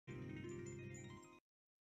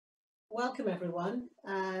Welcome everyone.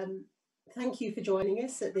 Thank you for joining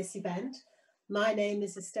us at this event. My name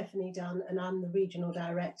is Estephanie Dunn and I'm the Regional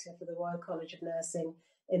Director for the Royal College of Nursing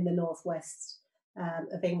in the Northwest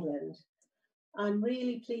of England. I'm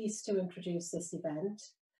really pleased to introduce this event.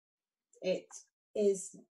 It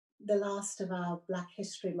is the last of our Black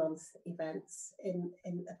History Month events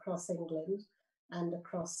across England and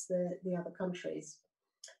across the other countries.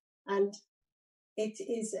 And it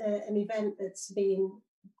is an event that's been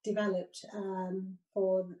developed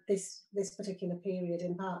for this particular period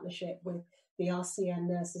in partnership with the RCN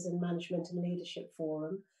Nurses in Management and Leadership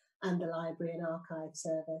Forum and the Library and Archive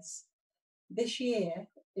Service. This year,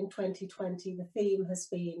 in 2020, the theme has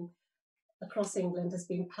been, across England, has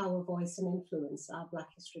been Power, Voice and Influence, our Black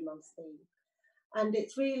History Month theme. And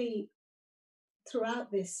it's really,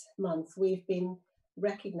 throughout this month, we've been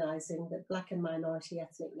recognising that Black and minority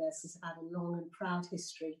ethnic nurses have a long and proud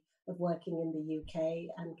history of working in the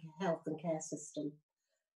UK and health and care system.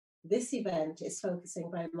 This event is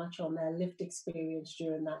focusing very much on their lived experience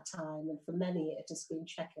during that time, and for many it has been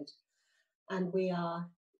checkered. And we are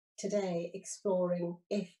today exploring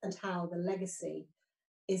if and how the legacy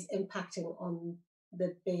is impacting on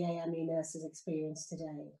the BAME nurses' experience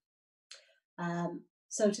today.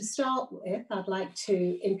 So to start with, I'd like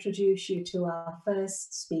to introduce you to our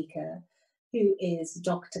first speaker, who is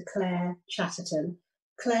Dr. Claire Chatterton.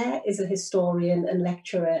 Claire is a historian and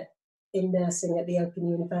lecturer in nursing at the Open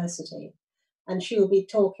University, and she will be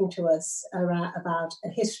talking to us about a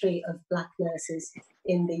history of Black nurses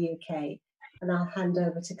in the UK. And I'll hand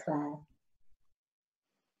over to Claire.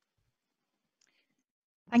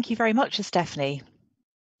 Thank you very much, Stephanie.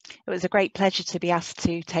 It was a great pleasure to be asked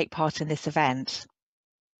to take part in this event.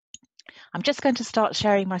 I'm just going to start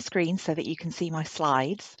sharing my screen so that you can see my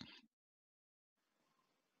slides.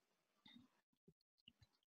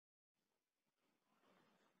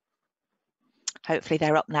 Hopefully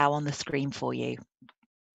they're up now on the screen for you.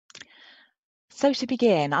 So to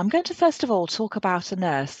begin, I'm going to first of all talk about a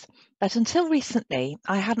nurse that until recently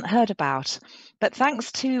I hadn't heard about, but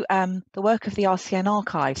thanks to the work of the RCN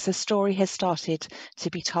Archives, the story has started to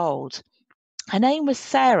be told. Her name was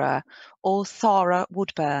Sarah, or Sarah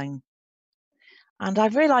Woodbine. And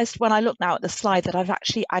I've realised when I look now at the slide that I've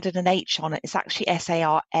actually added an H on it. It's actually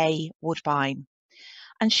S-A-R-A Woodbine.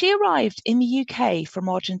 And she arrived in the UK from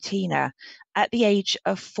Argentina at the age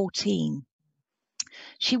of 14.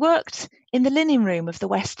 She worked in the linen room of the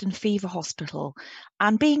Western Fever Hospital,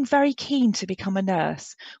 and being very keen to become a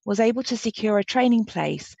nurse, was able to secure a training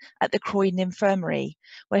place at the Croydon Infirmary,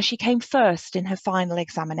 where she came first in her final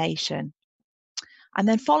examination. And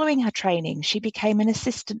then following her training, she became an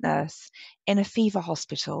assistant nurse in a fever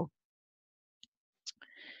hospital.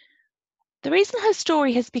 The reason her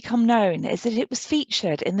story has become known is that it was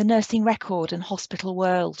featured in the Nursing Record and Hospital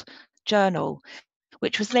World journal,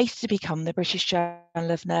 which was later to become the British Journal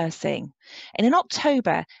of Nursing. And in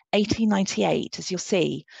October 1898, as you'll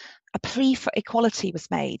see, a plea for equality was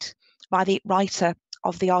made by the writer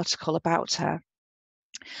of the article about her.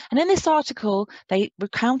 And in this article, they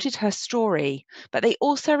recounted her story, but they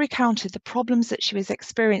also recounted the problems that she was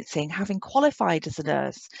experiencing having qualified as a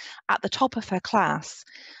nurse at the top of her class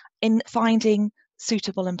in finding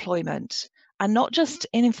suitable employment. And not just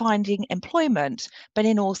in finding employment, but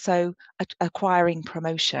in also acquiring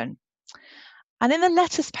promotion. And in the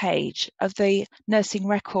letters page of the Nursing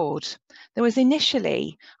Record, there was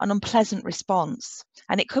initially an unpleasant response.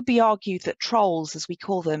 And it could be argued that trolls, as we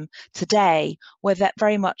call them today, were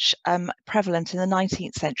very much prevalent in the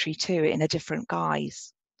 19th century too, in a different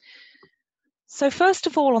guise. So first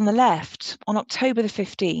of all, on the left, on October the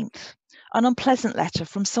 15th, an unpleasant letter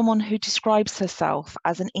from someone who describes herself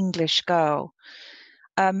as an English girl,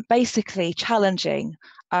 basically challenging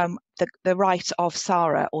the right of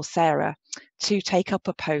Sarah to take up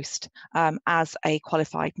a post as a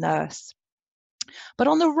qualified nurse. But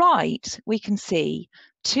on the right, we can see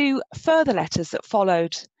two further letters that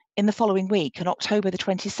followed in the following week, on October the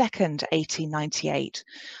 22nd, 1898,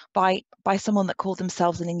 by someone that called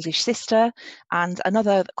themselves an English sister and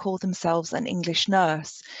another that called themselves an English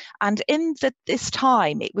nurse. And in this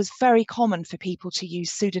time, it was very common for people to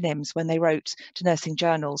use pseudonyms when they wrote to nursing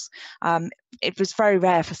journals. It was very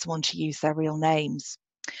rare for someone to use their real names.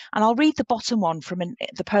 And I'll read the bottom one from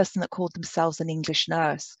the person that called themselves an English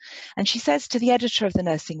nurse. And she says to the editor of the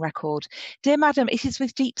Nursing Record, "Dear Madam, it is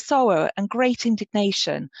with deep sorrow and great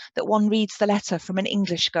indignation that one reads the letter from an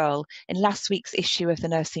English girl in last week's issue of the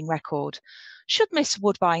Nursing Record. Should Miss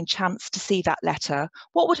Woodbine chance to see that letter,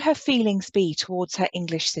 what would her feelings be towards her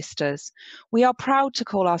English sisters? We are proud to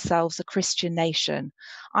call ourselves a Christian nation.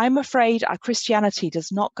 I'm afraid our Christianity does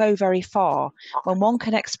not go very far when one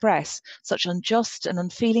can express such unjust and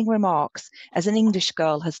unfeeling remarks as an English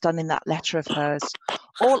girl has done in that letter of hers.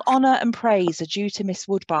 All honour and praise are due to Miss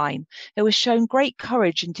Woodbine, who has shown great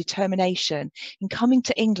courage and determination in coming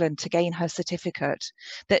to England to gain her certificate,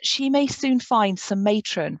 that she may soon find some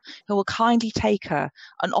matron who will kindly take her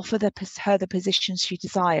and offer her the position she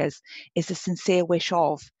desires, is the sincere wish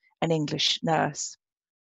of an English nurse.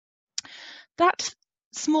 That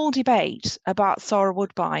small debate about Sarah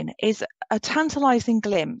Woodbine is a tantalising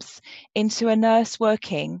glimpse into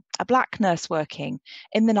a black nurse working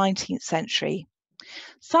in the 19th century.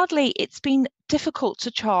 Sadly, it's been difficult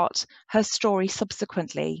to chart her story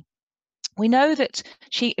subsequently. We know that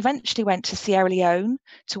she eventually went to Sierra Leone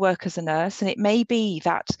to work as a nurse, and it may be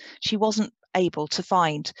that she wasn't able to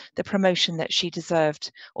find the promotion that she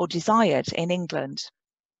deserved or desired in England.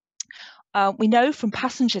 We know from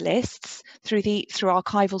passenger lists through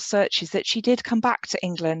archival searches that she did come back to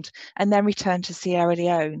England and then return to Sierra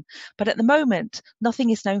Leone. But at the moment,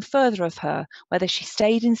 nothing is known further of her, whether she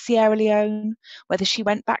stayed in Sierra Leone, whether she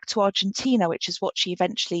went back to Argentina, which is what she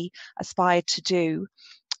eventually aspired to do,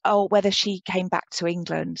 or whether she came back to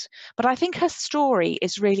England. But I think her story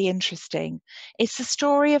is really interesting. It's the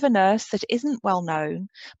story of a nurse that isn't well known,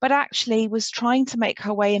 but actually was trying to make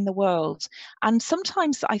her way in the world. And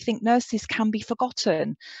sometimes I think nurses can be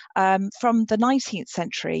forgotten from the 19th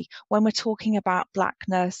century when we're talking about Black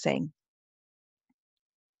nursing.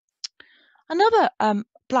 Another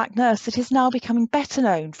Black nurse that is now becoming better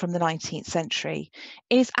known from the 19th century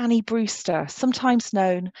is Annie Brewster, sometimes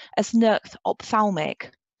known as Nurse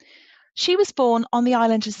Ophthalmic. She was born on the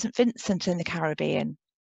island of St. Vincent in the Caribbean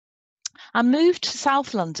and moved to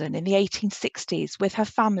South London in the 1860s with her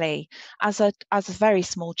family as a very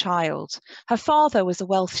small child. Her father was a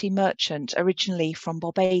wealthy merchant originally from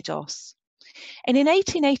Barbados. And in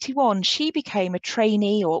 1881, she became a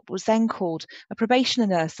trainee, or what was then called a probationer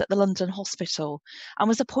nurse at the London Hospital, and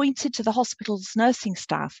was appointed to the hospital's nursing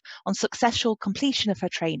staff on successful completion of her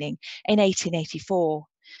training in 1884.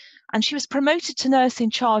 And she was promoted to nurse in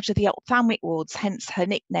charge of the ophthalmic wards, hence her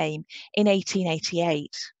nickname, in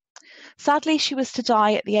 1888. Sadly, she was to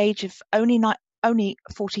die at the age of only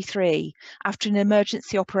 43 after an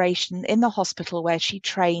emergency operation in the hospital where she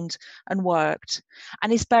trained and worked,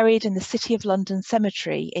 and is buried in the City of London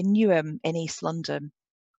Cemetery in Newham in East London.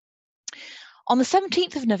 On the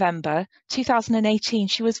 17th of November 2018,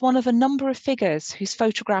 she was one of a number of figures whose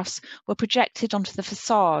photographs were projected onto the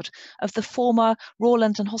facade of the former Royal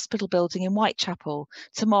London Hospital building in Whitechapel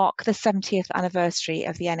to mark the 70th anniversary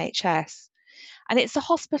of the NHS. And it's a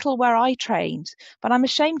hospital where I trained, but I'm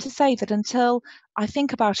ashamed to say that until I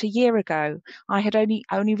think about a year ago, I had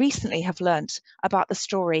only recently have learnt about the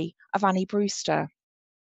story of Annie Brewster.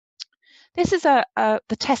 This is the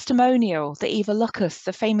testimonial that Eva Lucas,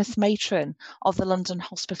 the famous matron of the London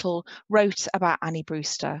Hospital, wrote about Annie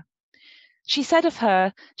Brewster. She said of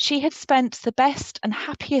her, she had spent the best and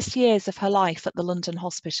happiest years of her life at the London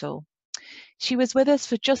Hospital. She was with us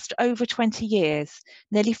for just over 20 years,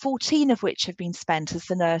 nearly 14 of which have been spent as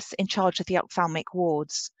the nurse in charge of the ophthalmic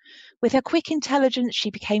wards. With her quick intelligence,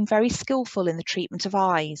 she became very skillful in the treatment of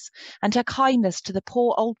eyes, and her kindness to the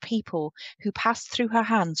poor old people who passed through her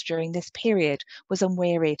hands during this period was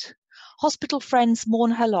unwearied. Hospital friends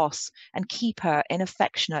mourn her loss and keep her in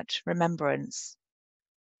affectionate remembrance.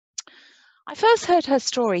 I first heard her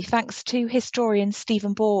story thanks to historian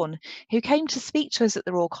Stephen Bourne, who came to speak to us at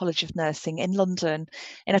the Royal College of Nursing in London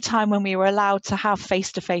in a time when we were allowed to have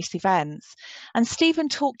face-to-face events. And Stephen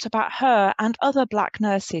talked about her and other Black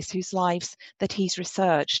nurses whose lives that he's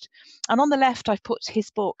researched. And on the left, I've put his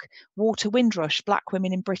book, Water Windrush, Black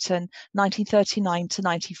Women in Britain, 1939 to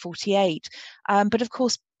 1948. But of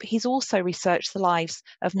course, he's also researched the lives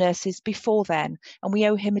of nurses before then, and we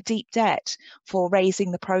owe him a deep debt for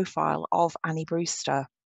raising the profile of Annie Brewster.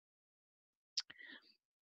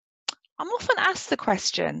 I'm often asked the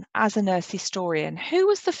question, as a nurse historian, who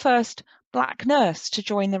was the first Black nurse to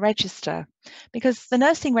join the register? Because the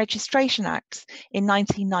Nursing Registration Acts in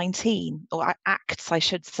 1919, or Acts I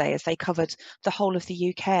should say, as they covered the whole of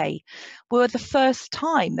the UK, were the first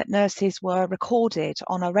time that nurses were recorded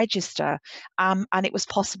on a register, and it was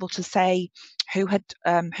possible to say who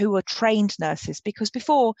were trained nurses, because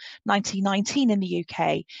before 1919 in the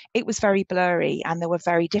UK, it was very blurry and there were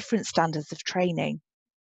very different standards of training.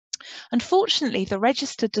 Unfortunately, the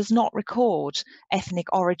register does not record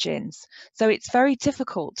ethnic origins, so it's very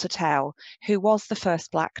difficult to tell who was the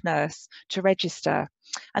first Black nurse to register.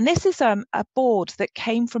 And this is a board that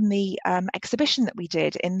came from the exhibition that we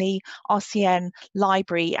did in the RCN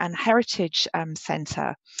Library and Heritage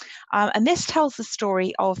Centre. And this tells the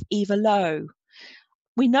story of Eva Lowe.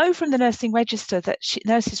 We know from the Nurses Register that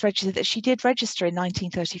she did register in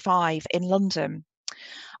 1935 in London.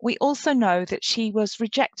 We also know that she was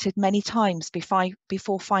rejected many times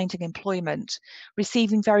before finding employment,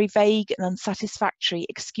 receiving very vague and unsatisfactory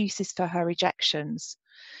excuses for her rejections.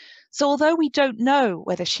 So although we don't know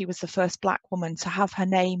whether she was the first Black woman to have her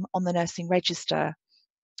name on the nursing register,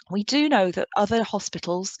 we do know that other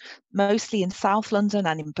hospitals, mostly in South London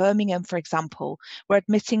and in Birmingham, for example, were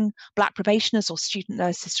admitting Black probationers or student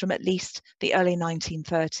nurses from at least the early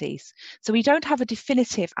 1930s. So we don't have a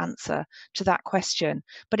definitive answer to that question,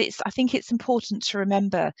 but I think it's important to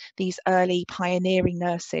remember these early pioneering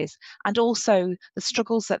nurses and also the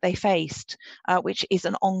struggles that they faced, which is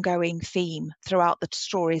an ongoing theme throughout the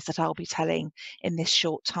stories that I'll be telling in this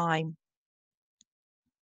short time.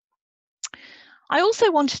 I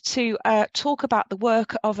also wanted to talk about the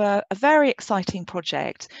work of a very exciting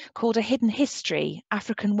project called A Hidden History,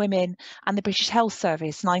 African Women and the British Health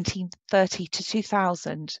Service, 1930 to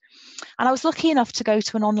 2000. And I was lucky enough to go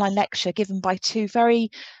to an online lecture given by two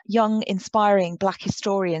very young, inspiring Black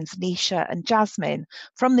historians, Nisha and Jasmine,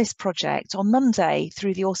 from this project on Monday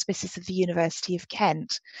through the auspices of the University of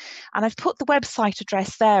Kent. And I've put the website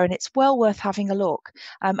address there, and it's well worth having a look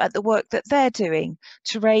at the work that they're doing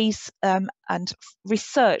to raise and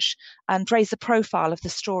research and raise the profile of the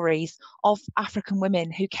stories of African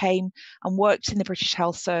women who came and worked in the British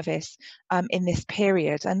Health Service in this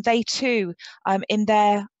period. And they too, in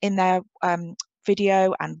their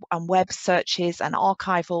video and web searches and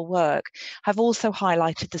archival work, have also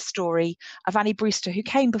highlighted the story of Annie Brewster, who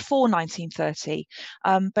came before 1930,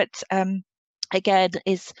 but again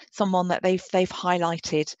is someone that they've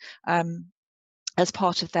highlighted as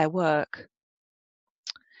part of their work.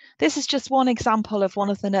 This is just one example of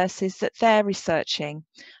one of the nurses that they're researching,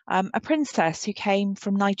 a princess who came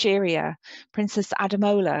from Nigeria, Princess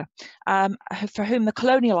Ademola, for whom the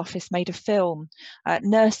Colonial Office made a film,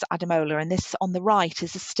 Nurse Ademola, and this on the right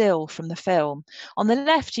is a still from the film. On the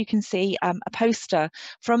left, you can see a poster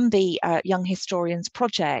from the Young Historians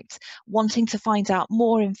Project, wanting to find out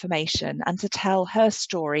more information and to tell her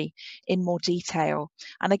story in more detail.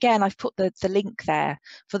 And again, I've put the link there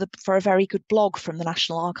for a very good blog from the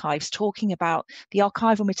National Archives talking about the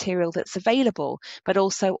archival material that's available, but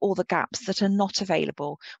also all the gaps that are not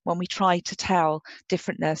available when we try to tell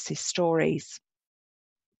different nurses' stories.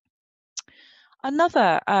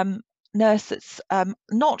 Another nurse that's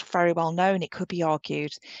not very well known, it could be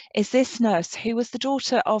argued, is this nurse who was the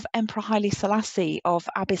daughter of Emperor Haile Selassie of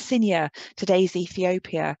Abyssinia, today's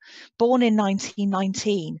Ethiopia, born in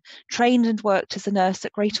 1919, trained and worked as a nurse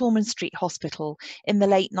at Great Ormond Street Hospital in the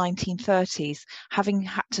late 1930s, having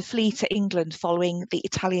had to flee to England following the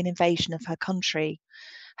Italian invasion of her country.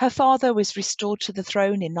 Her father was restored to the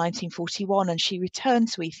throne in 1941 and she returned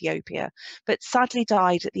to Ethiopia, but sadly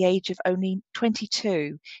died at the age of only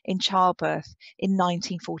 22 in childbirth in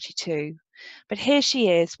 1942. But here she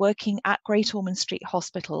is working at Great Ormond Street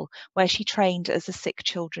Hospital, where she trained as a sick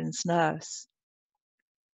children's nurse.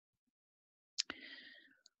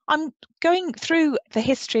 I'm going through the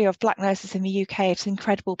history of Black nurses in the UK at an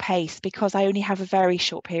incredible pace because I only have a very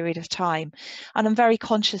short period of time. And I'm very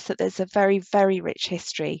conscious that there's a very, very rich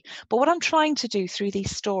history. But what I'm trying to do through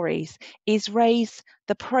these stories is raise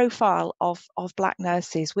the profile of Black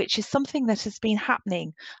nurses, which is something that has been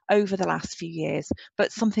happening over the last few years,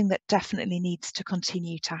 but something that definitely needs to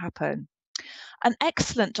continue to happen. An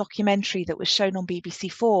excellent documentary that was shown on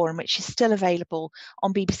BBC4 and which is still available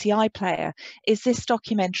on BBC iPlayer is this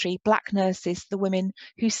documentary, Black Nurses, the Women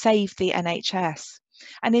Who Saved the NHS.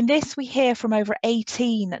 And in this, we hear from over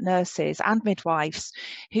 18 nurses and midwives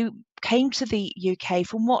who came to the UK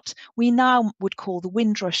from what we now would call the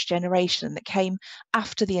Windrush generation that came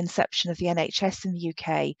after the inception of the NHS in the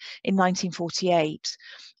UK in 1948,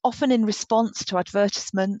 often in response to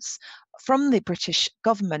advertisements from the British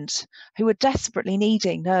government, who were desperately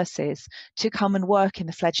needing nurses to come and work in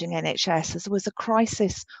the fledgling NHS, as there was a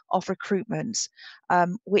crisis of recruitment,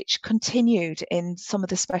 which continued in some of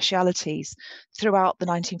the specialities throughout the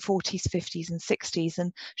 1940s, 50s and 60s,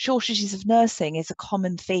 and shortages of nursing is a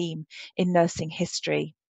common theme in nursing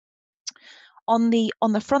history. On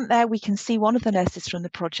the front there, we can see one of the nurses from the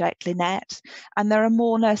project, Lynette, and there are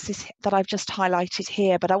more nurses that I've just highlighted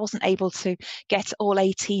here, but I wasn't able to get all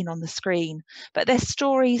 18 on the screen. But their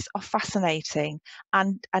stories are fascinating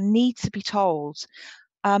and need to be told.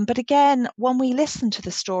 But again, when we listen to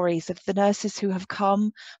the stories of the nurses who have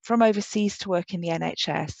come from overseas to work in the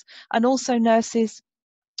NHS, and also nurses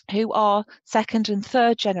who are second and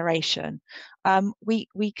third generation,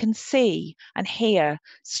 we can see and hear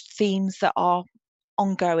themes that are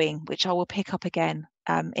ongoing, which I will pick up again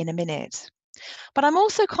in a minute. But I'm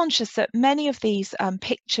also conscious that many of these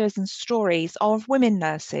pictures and stories are of women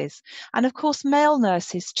nurses, and of course male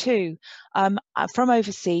nurses too, from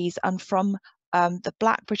overseas and from the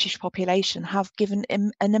Black British population, have given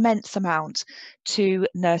an immense amount to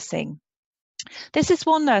nursing. This is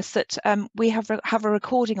one nurse that we have a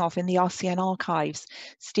recording of in the RCN archives,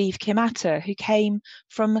 Steve Kimata, who came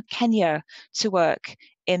from Kenya to work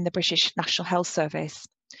in the British National Health Service.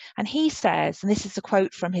 And he says, and this is a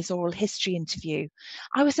quote from his oral history interview,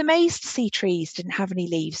 "I was amazed to see trees didn't have any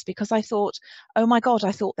leaves because I thought, oh my God,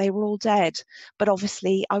 I thought they were all dead. But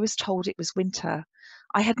obviously I was told it was winter.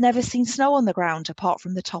 I had never seen snow on the ground apart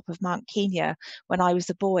from the top of Mount Kenya when I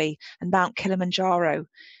was a boy and Mount Kilimanjaro.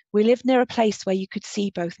 We lived near a place where you could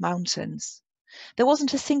see both mountains. There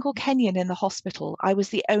wasn't a single Kenyan in the hospital. I was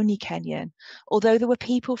the only Kenyan, although there were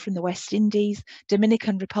people from the West Indies,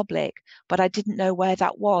 Dominican Republic, but I didn't know where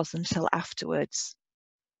that was until afterwards."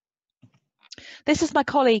 This is my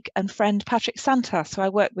colleague and friend Patrick Santas, who I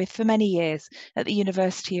worked with for many years at the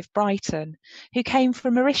University of Brighton, who came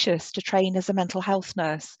from Mauritius to train as a mental health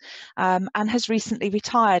nurse, and has recently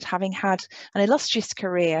retired, having had an illustrious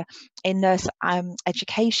career in nurse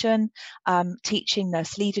education, teaching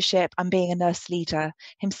nurse leadership and being a nurse leader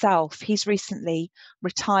himself. He's recently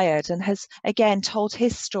retired and has again told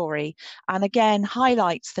his story and again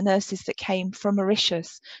highlights the nurses that came from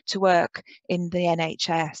Mauritius to work in the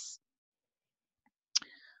NHS.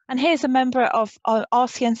 And here's a member of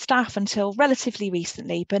RCN staff until relatively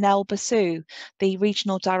recently, Bernel Basu, the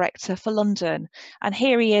regional director for London. And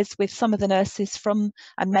here he is with some of the nurses from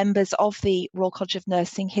and members of the Royal College of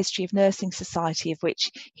Nursing History of Nursing Society, of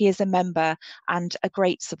which he is a member and a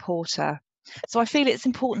great supporter. So I feel it's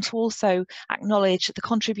important to also acknowledge the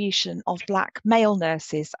contribution of Black male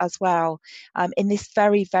nurses as well in this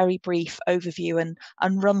very, very brief overview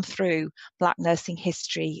and run through Black nursing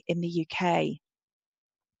history in the UK.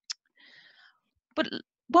 But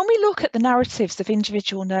when we look at the narratives of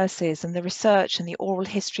individual nurses and the research and the oral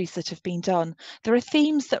histories that have been done, there are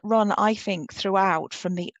themes that run, I think, throughout,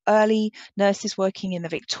 from the early nurses working in the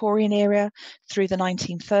Victorian era through the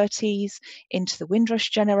 1930s, into the Windrush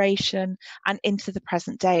generation and into the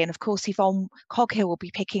present day. And of course, Yvonne Coghill will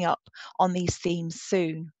be picking up on these themes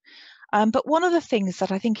soon. But one of the things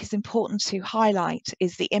that I think is important to highlight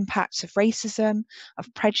is the impact of racism,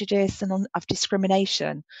 of prejudice and of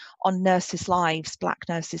discrimination on nurses' lives, Black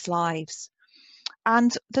nurses' lives.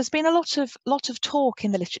 And there's been a lot of talk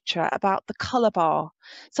in the literature about the colour bar,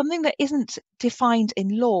 something that isn't defined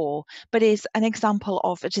in law, but is an example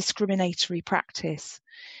of a discriminatory practice.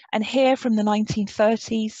 And here from the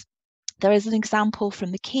 1930s, there is an example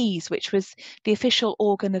from the Keys, which was the official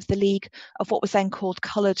organ of the League of what was then called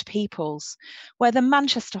Coloured Peoples, where the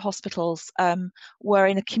Manchester hospitals were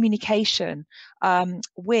in a communication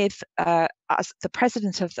with as the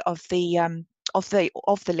president of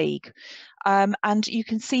the League. And you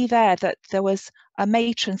can see there that there was a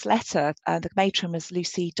matron's letter, the matron was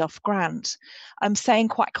Lucy Duff Grant, saying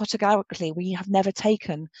quite categorically, we have never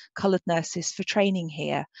taken coloured nurses for training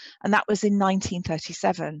here. And that was in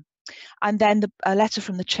 1937. And then a letter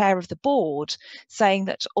from the chair of the board saying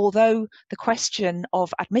that although the question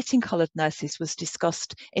of admitting coloured nurses was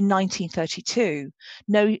discussed in 1932,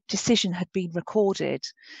 no decision had been recorded.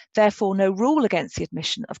 Therefore, no rule against the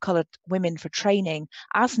admission of coloured women for training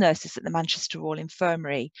as nurses at the Manchester Royal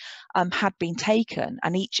Infirmary had been taken,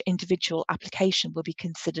 and each individual application will be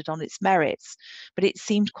considered on its merits. But it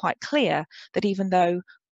seemed quite clear that even though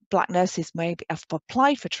Black nurses may have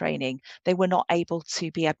applied for training, they were not able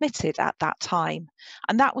to be admitted at that time.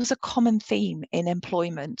 And that was a common theme in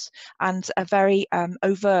employment and a very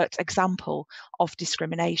overt example of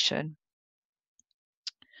discrimination.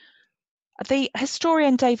 The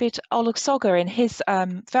historian David Olusoga, in his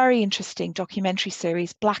very interesting documentary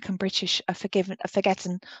series, Black and British, A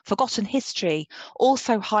Forgotten History,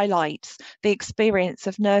 also highlights the experience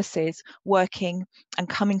of nurses working and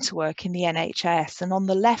coming to work in the NHS. And on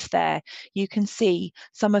the left there, you can see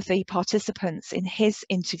some of the participants in his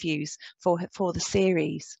interviews for the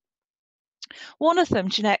series. One of them,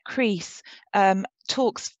 Jeanette Crease,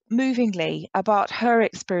 talks movingly about her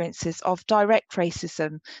experiences of direct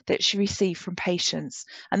racism that she received from patients.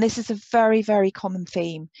 And this is a very, very common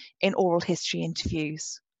theme in oral history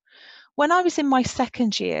interviews. When I was in my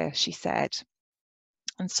second year, she said,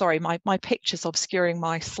 and sorry, my picture's obscuring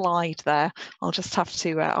my slide there. I'll just have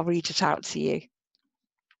to, I'll read it out to you.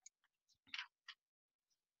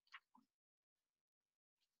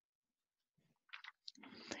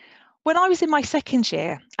 When I was in my second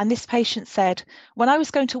year, and this patient said, when I was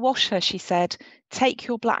going to wash her, she said, "Take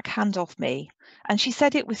your black hand off me." And she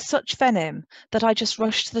said it with such venom that I just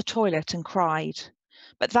rushed to the toilet and cried.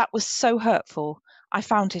 But that was so hurtful, I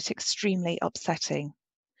found it extremely upsetting.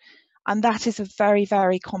 And that is a very,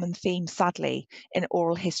 very common theme, sadly, in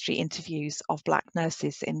oral history interviews of Black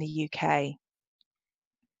nurses in the UK.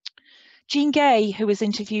 Jean Gay, who was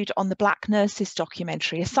interviewed on the Black Nurses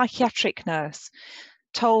documentary, a psychiatric nurse,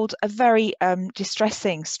 told a very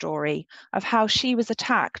distressing story of how she was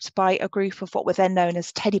attacked by a group of what were then known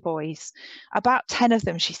as teddy boys. About 10 of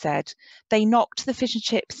them, she said. They knocked the fish and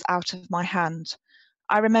chips out of my hand.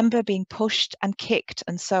 I remember being pushed and kicked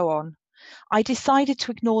and so on. I decided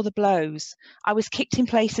to ignore the blows. I was kicked in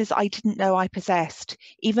places I didn't know I possessed.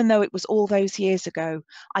 Even though it was all those years ago,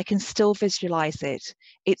 I can still visualize it.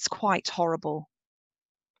 It's quite horrible.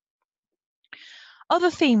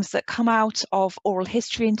 Other themes that come out of oral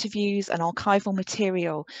history interviews and archival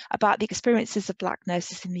material about the experiences of Black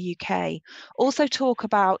nurses in the UK also talk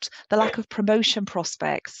about the lack of promotion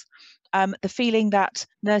prospects, the feeling that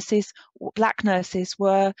Black nurses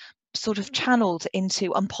were sort of channeled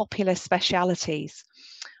into unpopular specialities.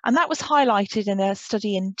 And that was highlighted in a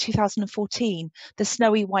study in 2014, The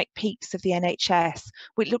Snowy White Peaks of the NHS,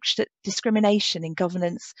 which looked at discrimination in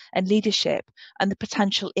governance and leadership and the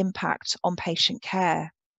potential impact on patient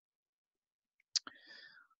care.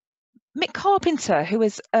 Mick Carpenter, who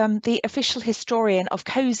was the official historian of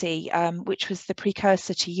COSI, which was the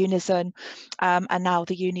precursor to Unison and now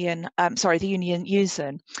the Union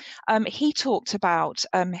Unison, he talked about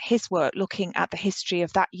his work looking at the history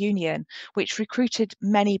of that union, which recruited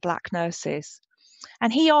many Black nurses.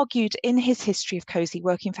 And he argued in his History of COSI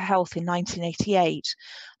Working for Health in 1988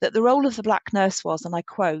 that the role of the Black nurse was, and I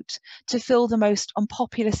quote, to fill the most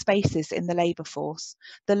unpopular spaces in the labour force,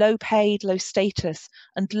 the low paid, low status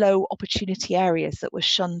and low opportunity areas that were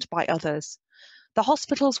shunned by others. The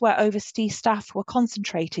hospitals where overseas staff were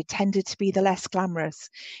concentrated tended to be the less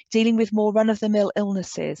glamorous, dealing with more run-of-the-mill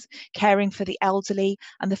illnesses, caring for the elderly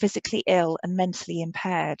and the physically ill and mentally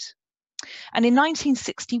impaired. And in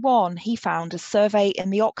 1961, he found a survey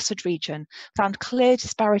in the Oxford region found clear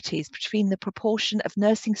disparities between the proportion of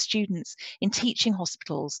nursing students in teaching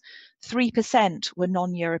hospitals. 3% were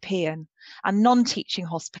non-European, and non-teaching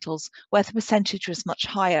hospitals where the percentage was much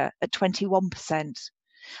higher at 21%.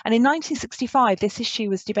 And in 1965, this issue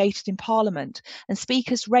was debated in Parliament, and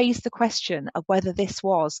speakers raised the question of whether this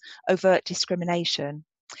was overt discrimination.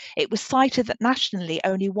 It was cited that nationally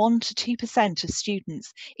only 1 to 2% of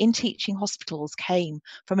students in teaching hospitals came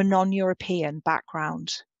from a non-European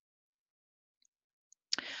background.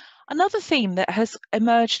 Another theme that has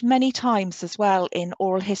emerged many times as well in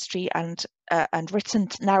oral history and written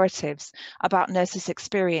narratives about nurses'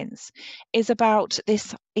 experience is about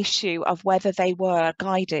this issue of whether they were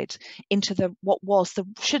guided into what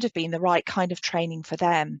should have been the right kind of training for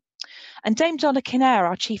them. And Dame Donna Kinnair,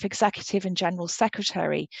 our Chief Executive and General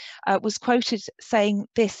Secretary, was quoted saying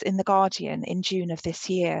this in The Guardian in June of this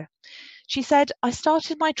year. She said, "I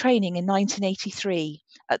started my training in 1983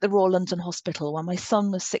 at the Royal London Hospital when my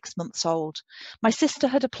son was 6 months old. My sister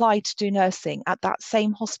had applied to do nursing at that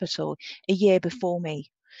same hospital a year before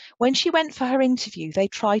me. When she went for her interview, they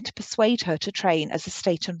tried to persuade her to train as a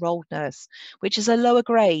state-enrolled nurse, which is a lower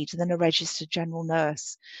grade than a registered general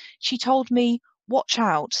nurse. She told me, 'Watch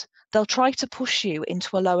out, they'll try to push you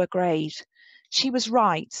into a lower grade.' She was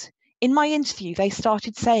right. In my interview, they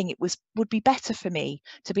started saying it would be better for me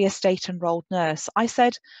to be a state-enrolled nurse. I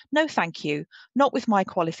said, 'No, thank you, not with my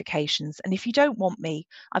qualifications. And if you don't want me,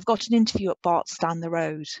 I've got an interview at Bart's down the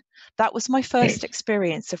road.' That was my first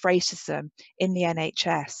experience of racism in the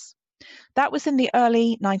NHS. That was in the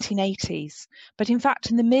early 1980s, but in fact,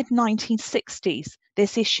 in the mid-1960s,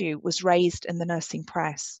 this issue was raised in the nursing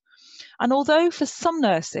press. And although for some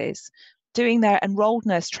nurses, doing their enrolled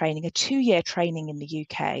nurse training, a 2-year training in the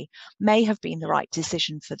UK, may have been the right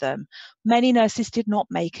decision for them, many nurses did not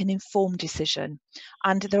make an informed decision.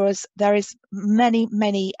 And there is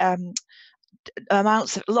many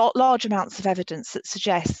large amounts of evidence that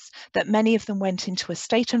suggests that many of them went into a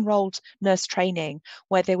state-enrolled nurse training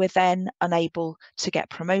where they were then unable to get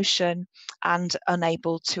promotion and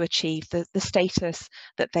unable to achieve the status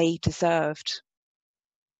that they deserved.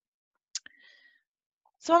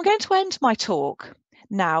 So I'm going to end my talk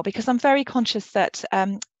now because I'm very conscious that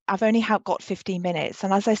I've only got 15 minutes.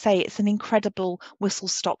 And as I say, it's an incredible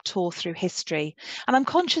whistle-stop tour through history. And I'm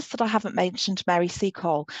conscious that I haven't mentioned Mary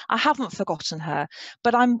Seacole. I haven't forgotten her,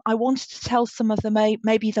 but I wanted to tell some of the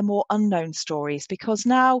maybe the more unknown stories, because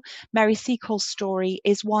now Mary Seacole's story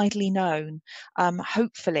is widely known,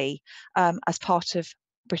 hopefully, as part of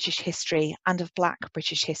British history and of Black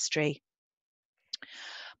British history.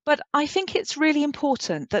 But I think it's really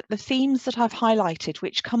important that the themes that I've highlighted,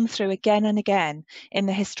 which come through again and again in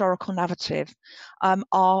the historical narrative,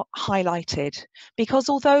 are highlighted. Because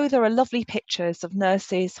although there are lovely pictures of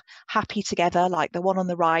nurses happy together, like the one on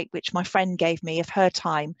the right, which my friend gave me of her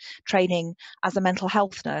time training as a mental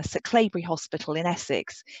health nurse at Claybury Hospital in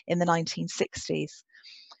Essex in the 1960s,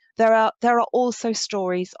 there are also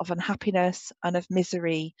stories of unhappiness and of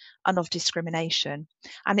misery and of discrimination.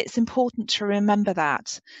 And it's important to remember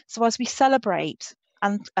that. So as we celebrate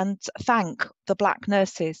and thank the Black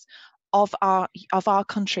nurses of our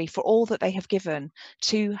country for all that they have given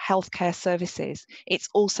to healthcare services, it's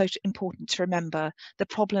also important to remember the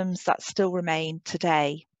problems that still remain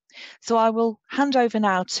today. So I will hand over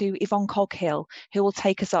now to Yvonne Coghill, who will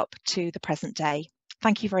take us up to the present day.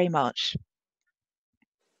 Thank you very much.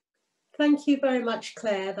 Thank you very much,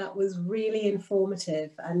 Claire. That was really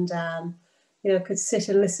informative, and could sit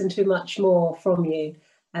and listen to much more from you.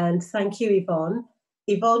 And thank you, Yvonne.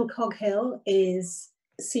 Yvonne Coghill is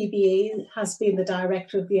CBE, has been the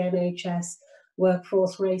director of the NHS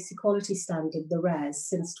Workforce Race Equality Standard, the RES,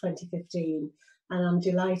 since 2015. And I'm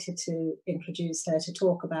delighted to introduce her to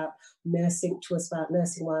talk about nursing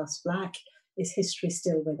whilst Black. Is history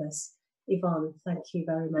still with us? Yvonne, thank you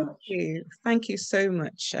very much. Thank you so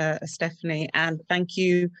much, Stephanie, and thank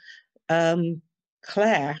you,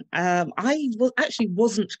 Claire. I actually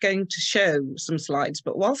wasn't going to show some slides,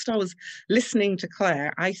 but whilst I was listening to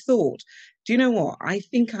Claire, I thought, do you know what? I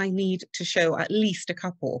think I need to show at least a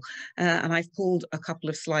couple, and I've pulled a couple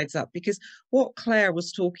of slides up, because what Claire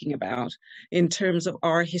was talking about in terms of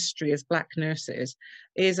our history as Black nurses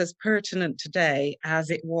is as pertinent today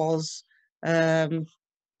as it was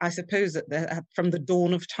I suppose from the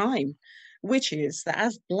dawn of time, which is that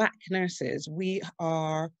as Black nurses, we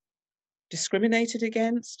are discriminated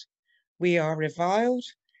against, we are reviled,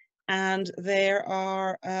 and there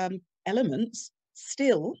are elements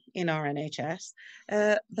still in our NHS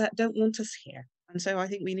that don't want us here. And so I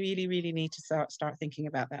think we really, really need to start thinking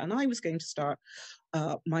about that. And I was going to start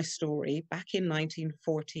my story back in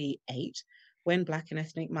 1948, when Black and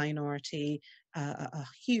ethnic minority, a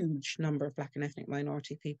huge number of Black and ethnic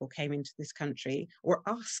minority people came into this country, or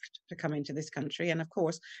asked to come into this country. And of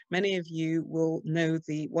course, many of you will know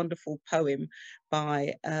the wonderful poem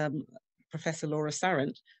by Professor Laura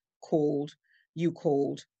Sarrant called "You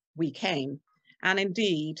Called, We Came." And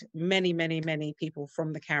indeed, many, many, many people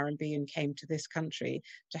from the Caribbean came to this country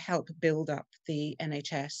to help build up the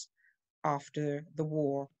NHS after the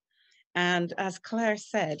war. And as Claire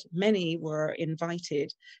said, many were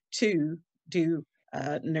invited to do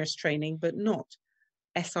nurse training, but not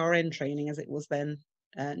SRN training as it was then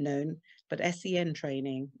known, but SEN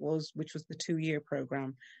training, which was the 2-year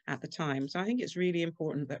program at the time. So I think it's really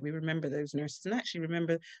important that we remember those nurses, and actually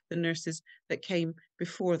remember the nurses that came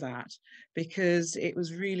before that, because it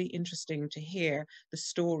was really interesting to hear the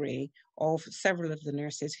story of several of the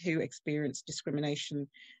nurses who experienced discrimination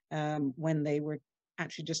when they were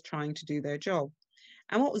actually just trying to do their job.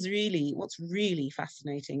 And what's really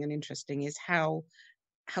fascinating and interesting is how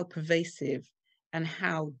pervasive and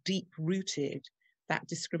how deep-rooted that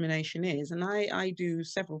discrimination is. And I do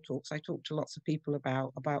several talks. I talk to lots of people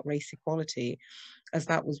about race equality, as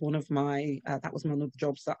that was one of the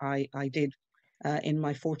jobs that I did in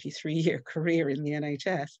my 43-year career in the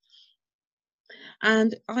NHS.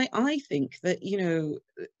 And I think that, you know,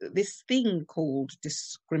 this thing called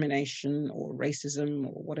discrimination or racism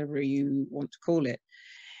or whatever you want to call it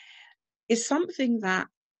is something that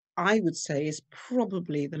I would say is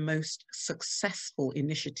probably the most successful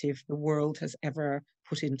initiative the world has ever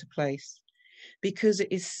put into place, because it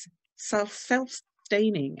is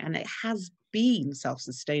self-sustaining, and it has been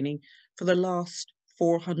self-sustaining for the last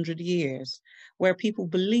 400 years, where people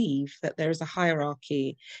believe that there is a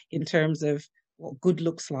hierarchy in terms of what good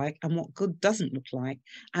looks like and what good doesn't look like.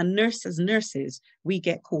 And nurses, we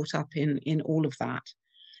get caught up in all of that.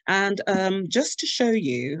 And just to show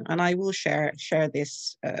you, and I will share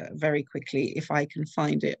this very quickly if I can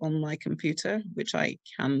find it on my computer, which I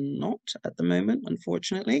cannot at the moment,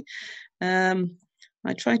 unfortunately.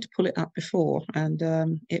 I tried to pull it up before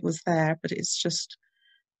and it was there, but it's just,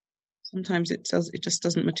 sometimes it just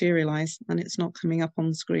doesn't materialize and it's not coming up on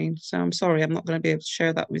the screen. So I'm sorry, I'm not going to be able to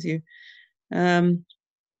share that with you. No,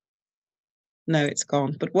 it's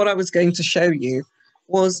gone. But what I was going to show you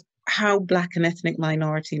was how Black and ethnic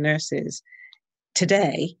minority nurses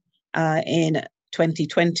today in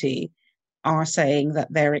 2020 are saying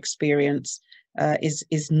that their experience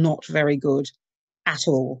is not very good at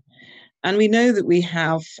all. And we know that we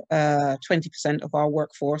have 20% of our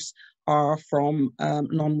workforce are from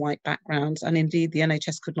non-white backgrounds, and indeed the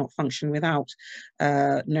NHS could not function without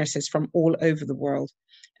nurses from all over the world.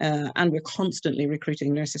 And we're constantly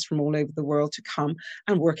recruiting nurses from all over the world to come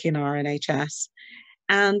and work in our NHS.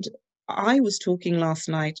 And I was talking last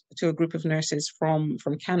night to a group of nurses from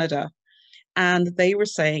Canada, and they were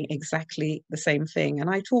saying exactly the same thing. And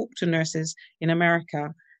I talked to nurses in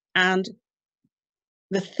America, and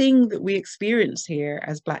the thing that we experience here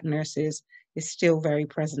as Black nurses is still very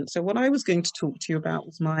present. So what I was going to talk to you about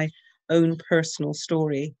was my own personal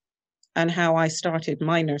story and how I started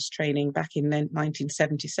my nurse training back in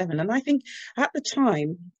 1977. And I think at the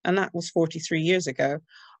time, and that was 43 years ago,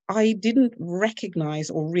 I didn't recognize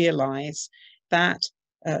or realize that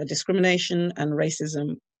discrimination and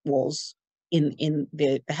racism was in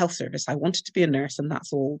the health service. I wanted to be a nurse, and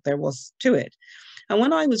that's all there was to it. And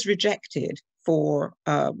when I was rejected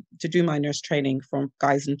to do my nurse training from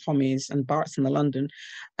Guy's and Tommy's and Bart's in the London,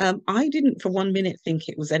 I didn't for 1 minute think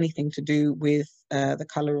it was anything to do with the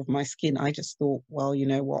colour of my skin. I just thought, well, you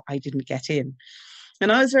know what, I didn't get in.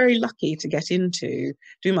 And I was very lucky to get do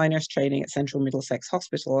my nurse training at Central Middlesex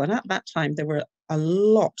Hospital. And at that time, there were a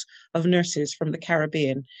lot of nurses from the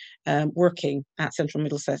Caribbean working at Central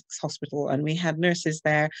Middlesex Hospital. And we had nurses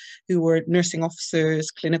there who were nursing officers,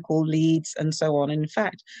 clinical leads, and so on. And in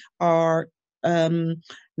fact, our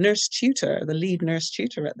nurse tutor, the lead nurse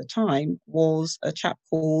tutor at the time, was a chap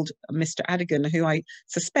called Mr. Adigan, who I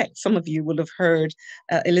suspect some of you will have heard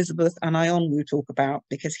Elizabeth and Ionwu talk about,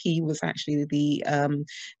 because he was actually the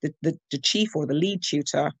chief or the lead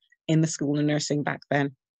tutor in the School of Nursing back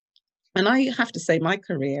then. And I have to say, my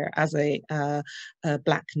career as a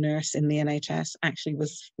Black nurse in the NHS actually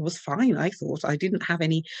was fine. I thought I didn't have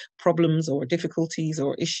any problems or difficulties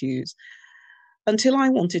or issues, until I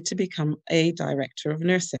wanted to become a director of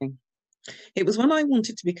nursing. It was when I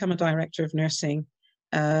wanted to become a director of nursing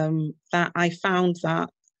that I found that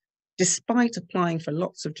despite applying for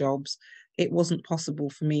lots of jobs, it wasn't possible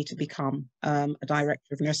for me to become a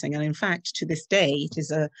director of nursing. And in fact, to this day, it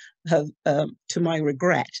is to my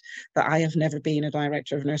regret that I have never been a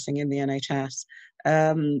director of nursing in the NHS,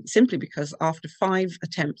 simply because after 5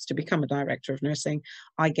 attempts to become a director of nursing,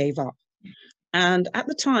 I gave up. And at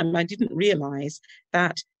the time, I didn't realize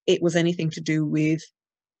that it was anything to do with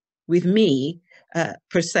me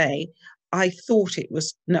per se. I thought it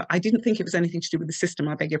was, no, I didn't think it was anything to do with the system,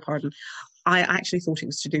 I beg your pardon. I actually thought it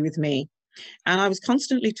was to do with me. And I was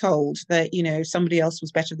constantly told that, you know, somebody else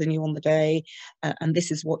was better than you on the day, and this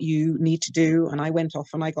is what you need to do. And I went off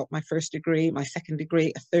and I got my first degree, my second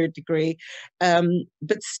degree, a third degree.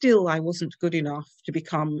 But still, I wasn't good enough to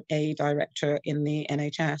become a director in the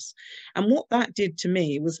NHS. And what that did to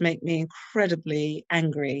me was make me incredibly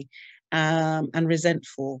angry and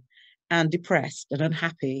resentful and depressed and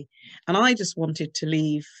unhappy. And I just wanted to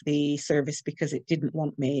leave the service because it didn't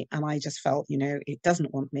want me. And I just felt, you know, it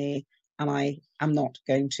doesn't want me, and I am not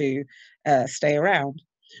going to stay around.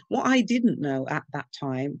 What I didn't know at that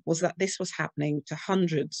time was that this was happening to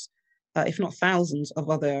hundreds, if not thousands, of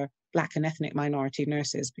other Black and ethnic minority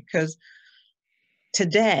nurses, because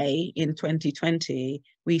today in 2020,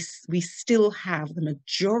 we still have the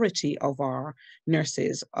majority of our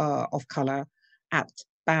nurses of colour at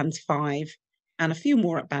band 5 and a few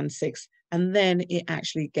more at band 6. And then it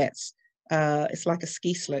actually gets it's like a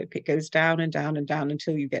ski slope. It goes down and down and down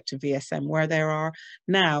until you get to VSM, where there are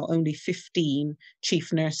now only 15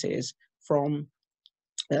 chief nurses from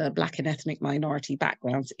Black and ethnic minority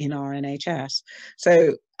backgrounds in our NHS.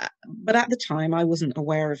 So, but at the time I wasn't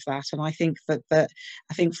aware of that. And I think that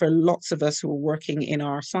I think for lots of us who are working in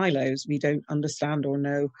our silos, we don't understand or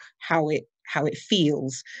know how it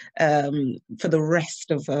feels for the rest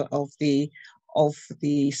of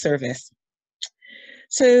the service.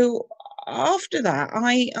 So after that,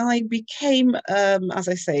 I became, as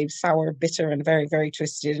I say, sour, bitter, and very, very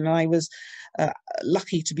twisted. And I was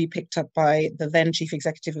lucky to be picked up by the then Chief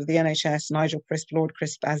Executive of the NHS, Nigel Crisp, Lord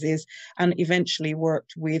Crisp as is, and eventually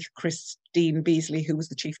worked with Christine Beasley, who was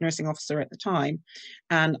the Chief Nursing Officer at the time.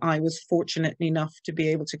 And I was fortunate enough to be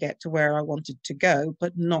able to get to where I wanted to go,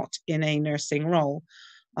 but not in a nursing role.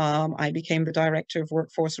 I became the Director of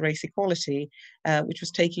Workforce Race Equality, which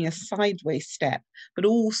was taking a sideways step, but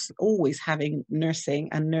also always having nursing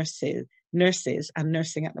and nurses and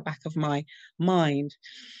nursing at the back of my mind.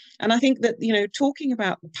 And I think that, you know, talking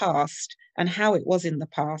about the past and how it was in the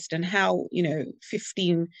past, and how, you know,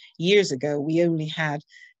 15 years ago, we only had,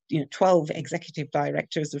 you know, 12 executive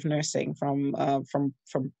directors of nursing from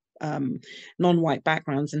non-white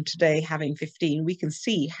backgrounds, and today having 15, we can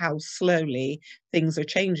see how slowly things are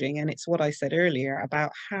changing. And it's what I said earlier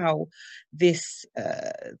about how this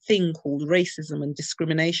thing called racism and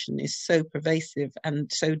discrimination is so pervasive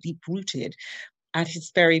and so deep-rooted. And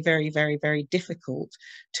it's very, very, very, very difficult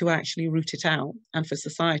to actually root it out, and for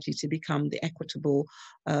society to become the equitable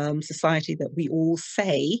society that we all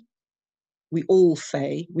say we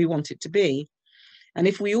want it to be. And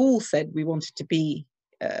if we all said we wanted to be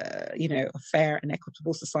you know, a fair and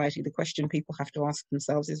equitable society, the question people have to ask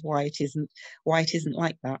themselves is why it isn't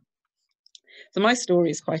like that. So my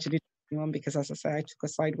story is quite an interesting one, because, as I say, I took a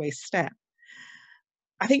sideways step.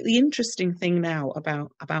 I think the interesting thing now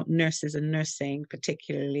about nurses and nursing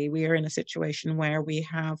particularly, we are in a situation where we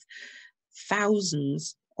have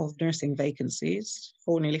thousands of nursing vacancies,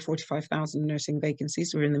 nearly 45,000 nursing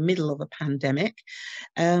vacancies. We're in the middle of a pandemic,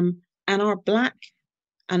 and our Black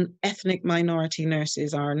and ethnic minority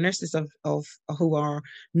nurses, our nurses of who are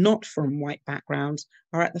not from white backgrounds,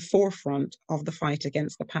 are at the forefront of the fight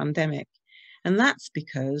against the pandemic. And that's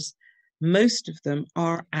because most of them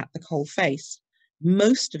are at the coalface.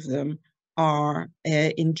 Most of them are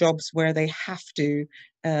in jobs where they have to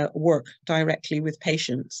work directly with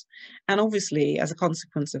patients. And obviously, as a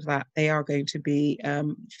consequence of that, they are going to be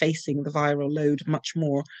facing the viral load much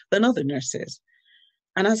more than other nurses.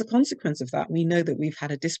 And as a consequence of that, we know that we've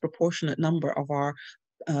had a disproportionate number of our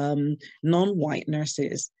non-white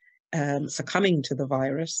nurses succumbing to the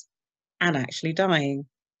virus and actually dying.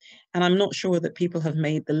 And I'm not sure that people have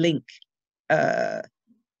made the link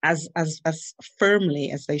as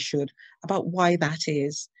firmly as they should about why that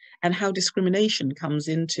is, and how discrimination comes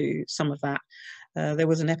into some of that. There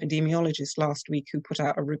was an epidemiologist last week who put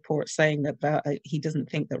out a report saying that he doesn't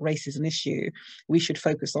think that race is an issue. We should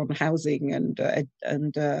focus on housing and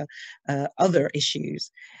other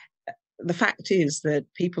issues. The fact is that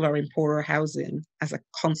people are in poorer housing as a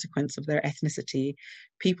consequence of their ethnicity.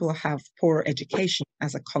 People have poorer education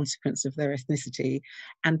as a consequence of their ethnicity,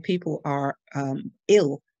 and people are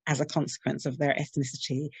ill as a consequence of their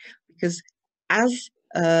ethnicity. Because as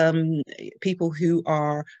people who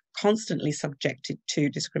are constantly subjected to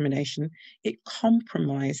discrimination, it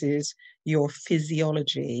compromises your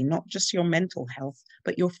physiology, not just your mental health,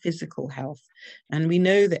 but your physical health. And we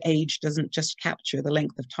know that age doesn't just capture the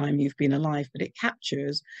length of time you've been alive, but it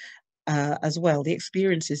captures as well the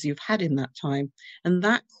experiences you've had in that time. And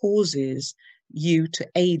that causes you to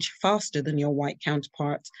age faster than your white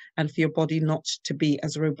counterparts, and for your body not to be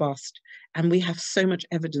as robust. And we have so much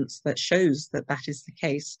evidence that shows that that is the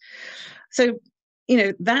case. So, you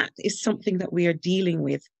know, that is something that we are dealing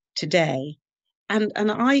with today. And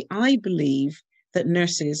I believe that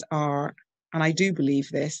nurses are, and I do believe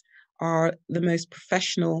this, are the most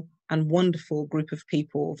professional and wonderful group of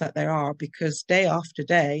people that there are, because day after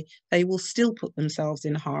day, they will still put themselves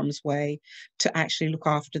in harm's way to actually look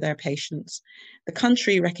after their patients. The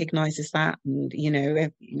country recognises that, and, you know,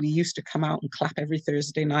 we used to come out and clap every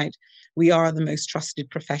Thursday night. We are the most trusted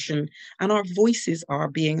profession, and our voices are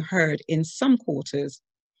being heard in some quarters.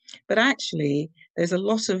 But actually, there's a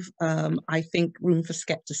lot of, I think, room for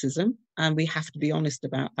skepticism, and we have to be honest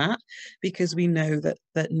about that, because we know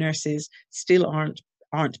that nurses still aren't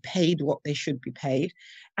paid what they should be paid,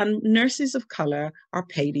 and nurses of colour are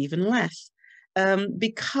paid even less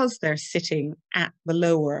because they're sitting at the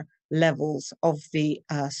lower levels of the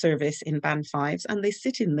service in band 5s, and they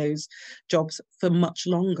sit in those jobs for much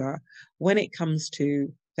longer. When it comes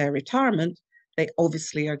to their retirement, they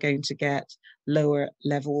obviously are going to get lower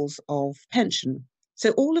levels of pension.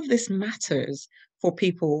 So all of this matters for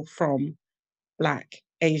people from Black,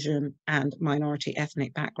 Asian and minority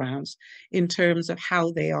ethnic backgrounds in terms of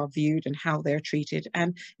how they are viewed and how they're treated.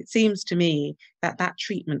 And it seems to me that that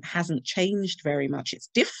treatment hasn't changed very much. It's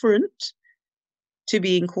different, to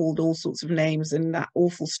being called all sorts of names, and that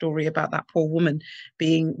awful story about that poor woman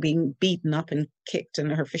being beaten up and kicked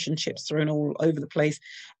and her fish and chips thrown all over the place,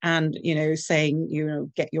 and, you know, saying, you know,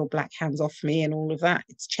 get your black hands off me and all of that.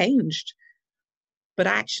 It's changed. But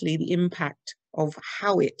actually the impact of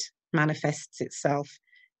how it manifests itself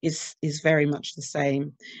is very much the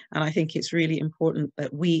same. And I think it's really important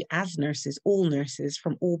that we as nurses, all nurses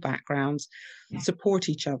from all backgrounds, support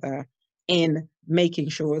each other in making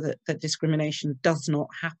sure that discrimination does not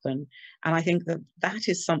happen. And I think that that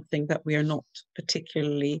is something that we are not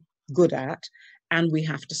particularly good at, and we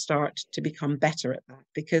have to start to become better at that,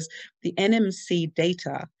 because the NMC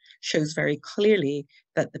data shows very clearly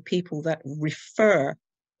that the people that refer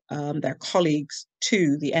their colleagues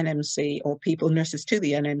to the NMC, or nurses to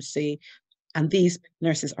the NMC, and these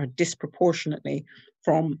nurses are disproportionately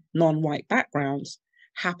from non-white backgrounds,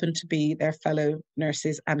 happen to be their fellow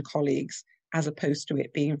nurses and colleagues, as opposed to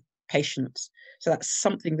it being patients. So that's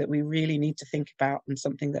something that we really need to think about, and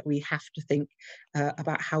something that we have to think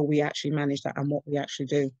about how we actually manage that and what we actually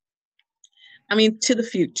do. I mean, to the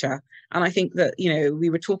future. And I think that, you know, we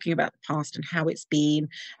were talking about the past and how it's been,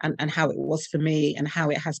 and how it was for me, and how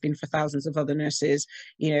it has been for thousands of other nurses,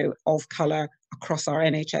 you know, of colour across our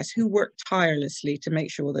NHS, who work tirelessly to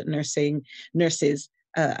make sure that nurses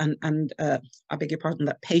I beg your pardon,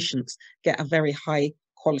 that patients get a very high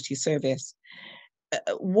quality service.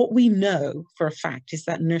 What we know for a fact is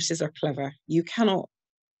that nurses are clever. You cannot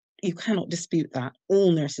dispute that.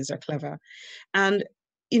 All nurses are clever. And,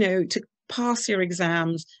 you know, to pass your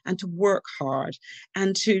exams and to work hard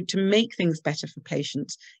and to make things better for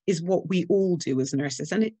patients is what we all do as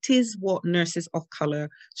nurses. And it is what nurses of colour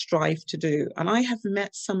strive to do. And I have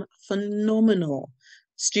met some phenomenal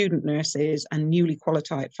student nurses and newly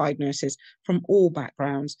qualified nurses from all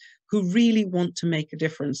backgrounds who really want to make a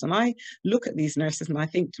difference. And I look at these nurses and I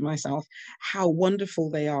think to myself how wonderful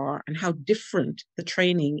they are, and how different the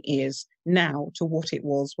training is now to what it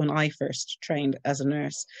was when I first trained as a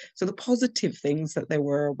nurse. So the positive things that there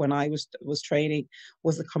were when I was training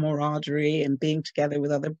was the camaraderie and being together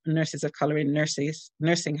with other nurses of colour in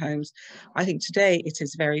nursing homes. I think today it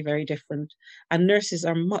is very, very different, and nurses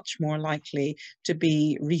are much more likely to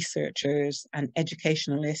be researchers and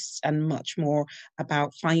educationalists, and much more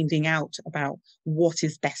about finding out about what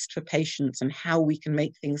is best for patients and how we can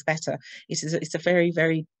make things better. It's a very,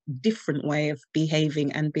 very different way of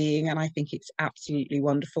behaving and being, and I think it's absolutely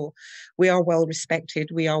wonderful. We are well respected,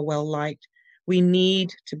 we are well liked, we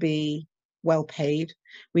need to be well paid,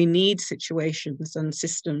 we need situations and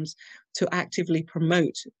systems to actively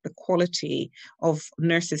promote the quality of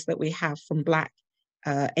nurses that we have from Black,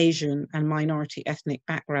 Asian and minority ethnic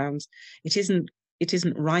backgrounds. It isn't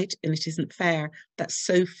right, and it isn't fair that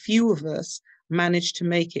so few of us manage to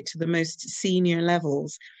make it to the most senior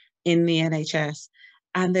levels in the NHS.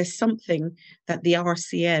 And there's something that the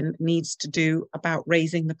RCN needs to do about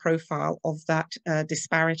raising the profile of that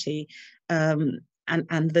disparity, and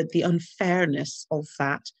the unfairness of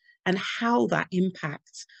that, and how that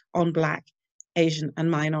impacts on Black, Asian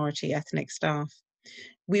and minority ethnic staff.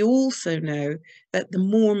 We also know that the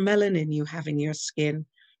more melanin you have in your skin,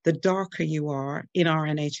 the darker you are in our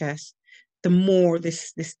NHS, the more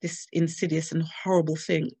this insidious and horrible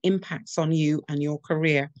thing impacts on you and your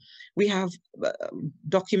career. We have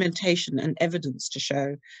documentation and evidence to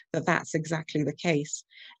show that that's exactly the case,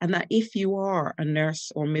 and that if you are a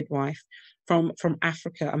nurse or midwife from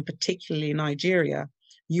Africa, and particularly Nigeria,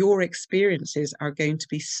 your experiences are going to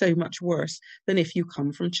be so much worse than if you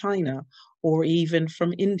come from China or even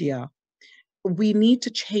from India. We need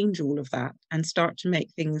to change all of that and start to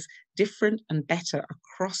make things different and better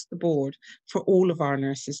across the board for all of our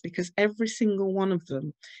nurses, because every single one of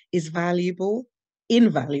them is valuable,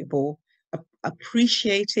 invaluable,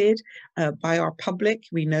 appreciated by our public.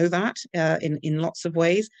 We know that in lots of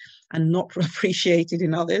ways, and not appreciated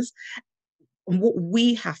in others. And what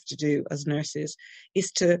we have to do as nurses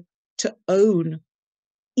is to own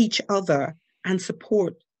each other and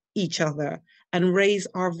support each other and raise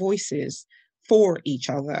our voices for each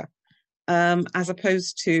other, as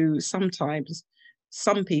opposed to sometimes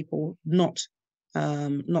some people not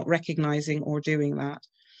recognizing or doing that.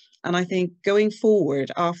 And I think going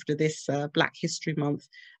forward after this Black History Month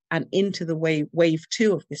and into the wave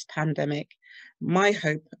 2 of this pandemic, my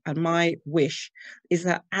hope and my wish is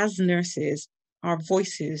that as nurses, our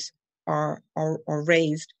voices are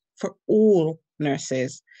raised for all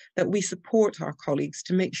nurses, that we support our colleagues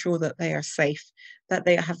to make sure that they are safe, that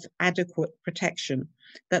they have adequate protection,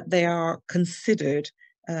 that they are considered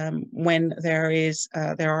when there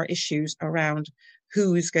are issues around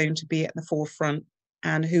who is going to be at the forefront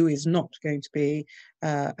and who is not going to be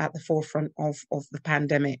at the forefront of the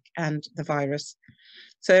pandemic and the virus.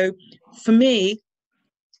 So for me,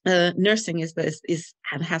 nursing is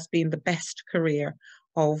and has been the best career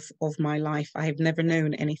of my life. I have never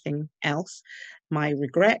known anything else. My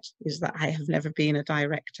regret is that I have never been a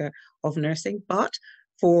director of nursing, but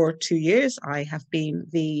for 2 years I have been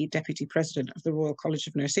the deputy president of the Royal College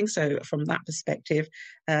of Nursing. So from that perspective,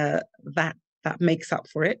 that makes up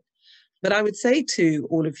for it. But I would say to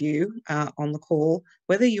all of you on the call,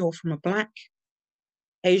 whether you're from a Black,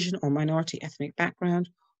 Asian or minority ethnic background,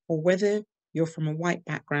 or whether you're from a white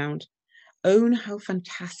background, own how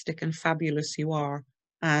fantastic and fabulous you are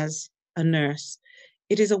as a nurse.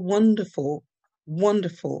 It is a wonderful,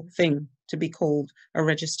 wonderful thing to be called a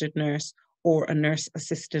registered nurse or a nurse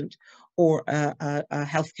assistant or a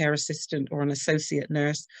healthcare assistant or an associate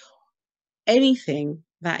nurse. Anything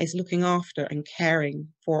that is looking after and caring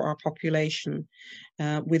for our population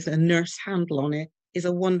with a nurse handle on it is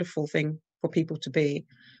a wonderful thing for people to be.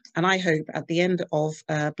 And I hope at the end of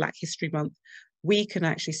Black History Month, we can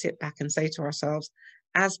actually sit back and say to ourselves,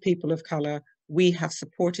 as people of colour, we have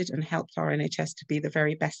supported and helped our NHS to be the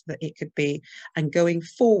very best that it could be. And going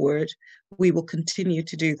forward, we will continue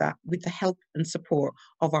to do that with the help and support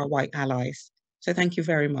of our white allies. So thank you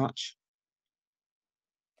very much.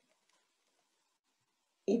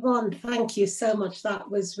 Yvonne, thank you so much. That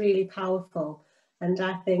was really powerful. And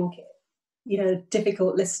I think, you know,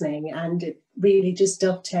 difficult listening, and it really just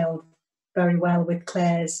dovetailed very well with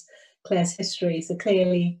Claire's history. So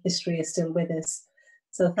clearly history is still with us.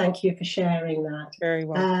 So thank you for sharing that. Very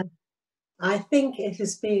well. I think it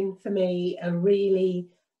has been for me a really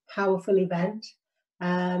powerful event.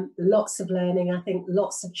 Lots of learning, I think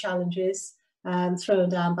lots of challenges thrown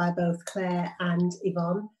down by both Claire and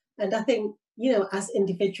Yvonne. And I think, you know, as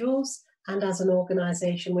individuals and as an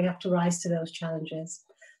organisation, we have to rise to those challenges,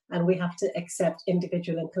 and we have to accept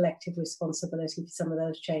individual and collective responsibility for some of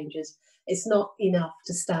those changes. It's not enough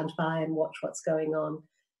to stand by and watch what's going on.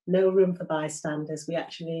 No room for bystanders. We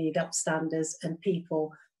actually need upstanders and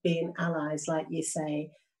people being allies, like you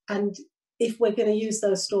say. And if we're going to use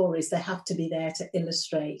those stories, they have to be there to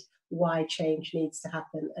illustrate why change needs to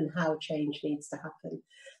happen and how change needs to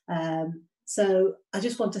happen. So I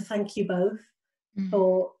just want to thank you both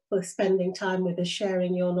for spending time with us,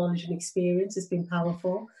 sharing your knowledge and experience. It's been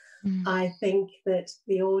powerful. I think that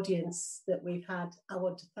the audience that we've had, I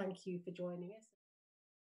want to thank you for joining us.